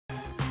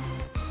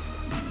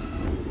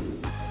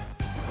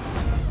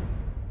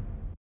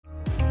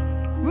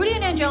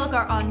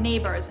Angelica are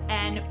neighbors,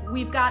 and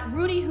we've got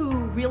Rudy,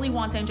 who really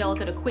wants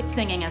Angelica to quit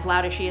singing as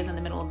loud as she is in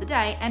the middle of the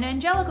day, and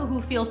Angelica,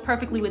 who feels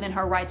perfectly within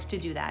her rights to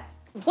do that.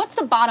 What's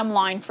the bottom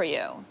line for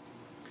you?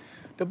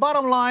 The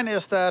bottom line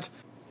is that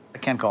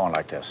it can't go on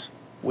like this.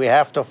 We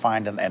have to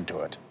find an end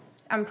to it.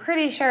 I'm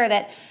pretty sure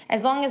that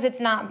as long as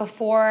it's not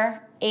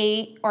before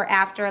 8 or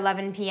after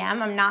 11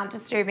 p.m., I'm not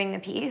disturbing the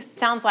peace.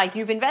 Sounds like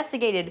you've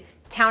investigated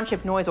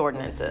township noise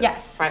ordinances.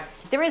 Yes. Right.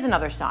 There is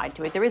another side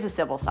to it. There is a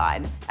civil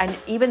side. And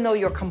even though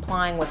you're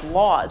complying with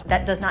laws,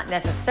 that does not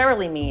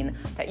necessarily mean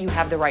that you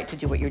have the right to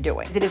do what you're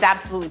doing. It is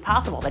absolutely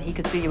possible that he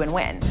could sue you and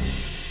win.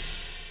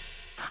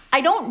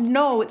 I don't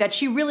know that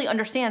she really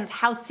understands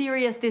how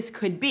serious this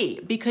could be,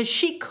 because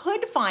she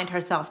could find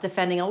herself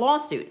defending a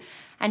lawsuit.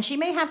 And she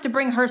may have to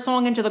bring her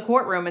song into the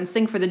courtroom and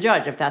sing for the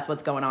judge if that's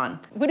what's going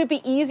on. Would it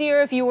be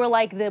easier if you were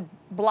like the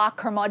block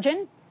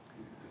curmudgeon?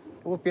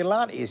 It would be a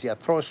lot easier.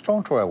 Throw a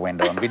stone through a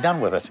window and be done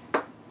with it.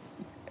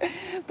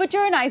 But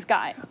you're a nice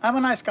guy. I'm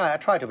a nice guy. I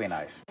try to be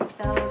nice.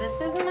 So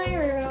this is my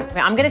room.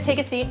 I'm gonna take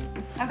a seat.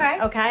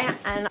 Okay. Okay,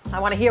 and I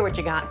wanna hear what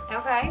you got.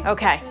 Okay.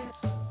 Okay.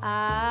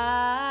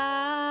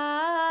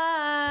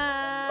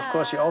 Of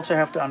course, you also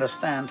have to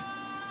understand.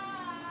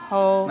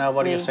 Holy. Now,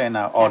 what do you say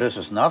now? Oh, this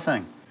is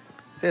nothing.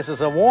 This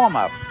is a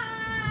warm-up.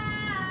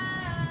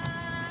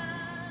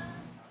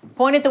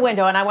 Point at the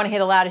window, and I wanna hear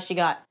the loudest you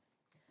got.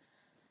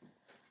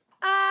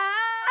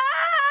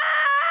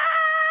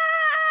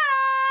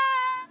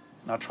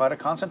 Now try to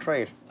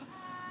concentrate.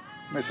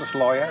 Mrs.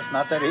 Lawyer, it's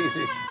not that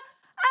easy.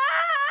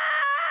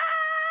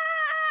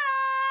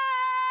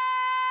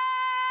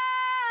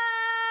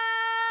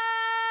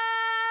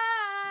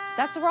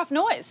 That's a rough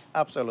noise.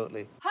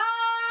 Absolutely.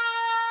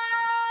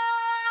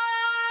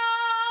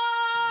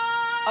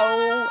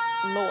 Oh,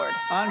 Lord.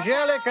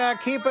 Angelica,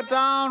 keep it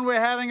down. We're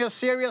having a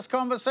serious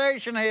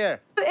conversation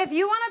here. If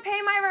you want to pay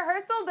my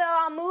rehearsal bill,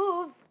 I'll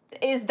move.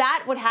 Is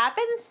that what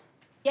happens?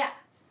 Yeah.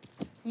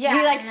 Yeah.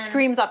 He like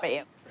screams up at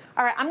you.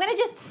 All right, I'm gonna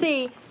just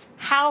see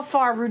how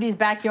far Rudy's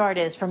backyard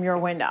is from your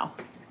window.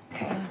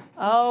 Okay.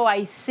 Oh,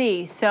 I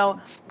see. So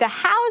the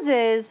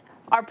houses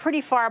are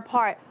pretty far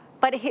apart,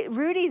 but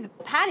Rudy's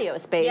patio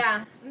space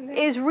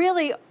is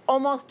really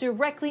almost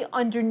directly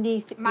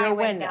underneath your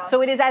window.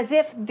 So it is as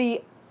if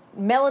the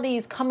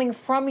melodies coming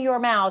from your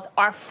mouth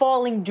are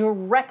falling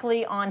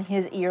directly on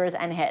his ears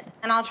and head.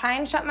 And I'll try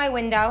and shut my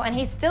window, and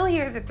he still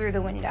hears it through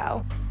the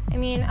window. I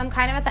mean, I'm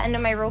kind of at the end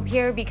of my rope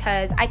here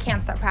because I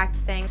can't start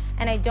practicing,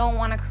 and I don't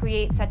want to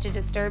create such a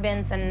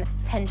disturbance and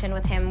tension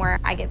with him where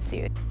I get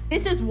sued.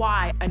 This is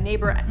why a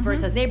neighbor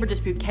versus neighbor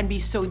dispute can be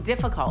so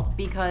difficult,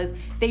 because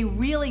they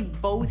really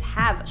both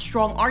have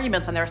strong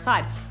arguments on their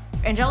side.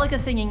 Angelica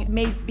singing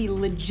may be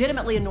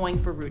legitimately annoying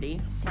for Rudy,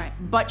 right,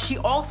 but she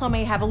also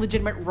may have a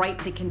legitimate right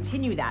to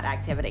continue that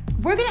activity.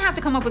 We're gonna have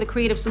to come up with a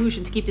creative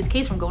solution to keep this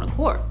case from going to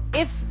court.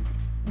 If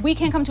we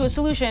can't come to a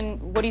solution,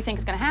 what do you think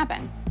is gonna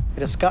happen? It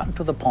has gotten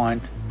to the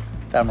point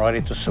that I'm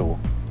ready to sue.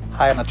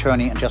 Hire an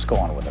attorney and just go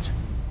on with it.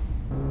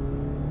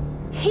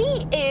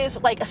 He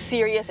is like a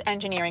serious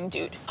engineering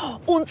dude.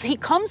 And he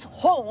comes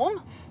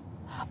home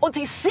and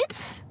he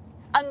sits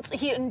and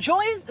he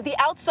enjoys the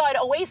outside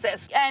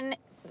oasis, and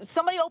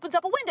somebody opens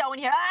up a window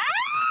and he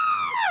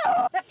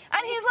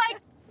and he's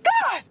like,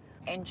 God!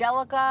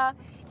 Angelica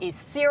is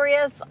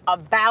serious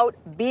about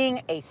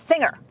being a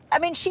singer. I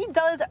mean, she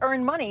does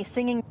earn money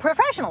singing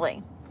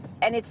professionally.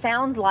 And it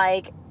sounds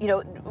like, you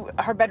know,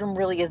 her bedroom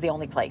really is the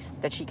only place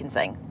that she can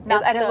sing.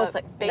 Not and the it looks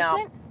like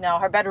basement? No,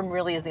 her bedroom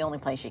really is the only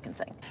place she can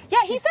sing.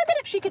 Yeah, he said that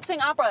if she could sing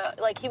opera,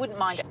 like, he wouldn't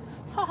mind it.